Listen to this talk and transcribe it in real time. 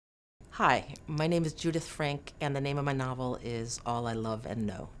Hi, my name is Judith Frank, and the name of my novel is All I Love and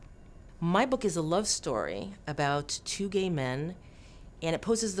Know. My book is a love story about two gay men, and it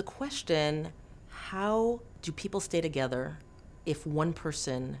poses the question, how do people stay together if one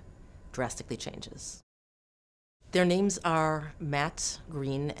person drastically changes? Their names are Matt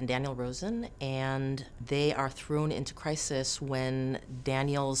Greene and Daniel Rosen, and they are thrown into crisis when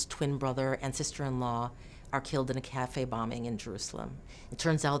Daniel's twin brother and sister-in-law are killed in a cafe bombing in Jerusalem. It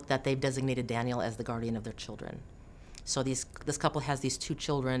turns out that they've designated Daniel as the guardian of their children. So this couple has these two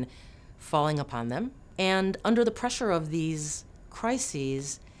children falling upon them, and under the pressure of these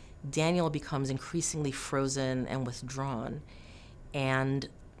crises, Daniel becomes increasingly frozen and withdrawn, and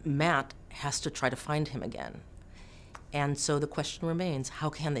Matt has to try to find him again. And so the question remains, how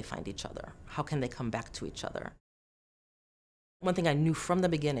can they find each other? How can they come back to each other? One thing I knew from the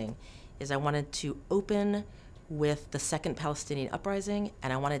beginning is I wanted to open with the second Palestinian uprising,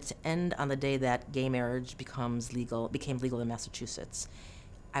 and I wanted to end on the day that gay marriage became legal in Massachusetts.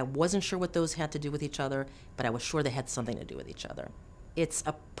 I wasn't sure what those had to do with each other, but I was sure they had something to do with each other. It's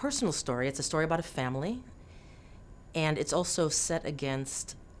a personal story. It's a story about a family, and it's also set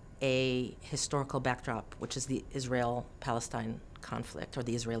against a historical backdrop, which is the Israel-Palestine conflict, or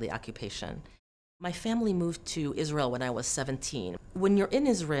the Israeli occupation. My family moved to Israel when I was 17. When you're in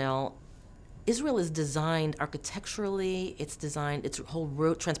Israel, Israel is designed architecturally, its whole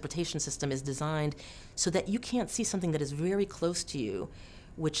road transportation system is designed so that you can't see something that is very close to you,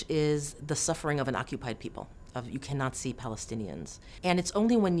 which is the suffering of an occupied people. You cannot see Palestinians. And it's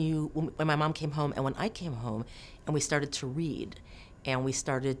only when my mom came home and when I came home and we started to read and we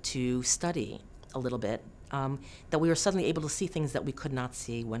started to study a little bit, that we were suddenly able to see things that we could not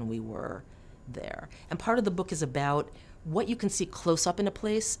see when we were there. And part of the book is about what you can see close up in a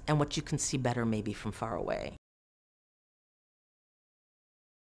place and what you can see better maybe from far away.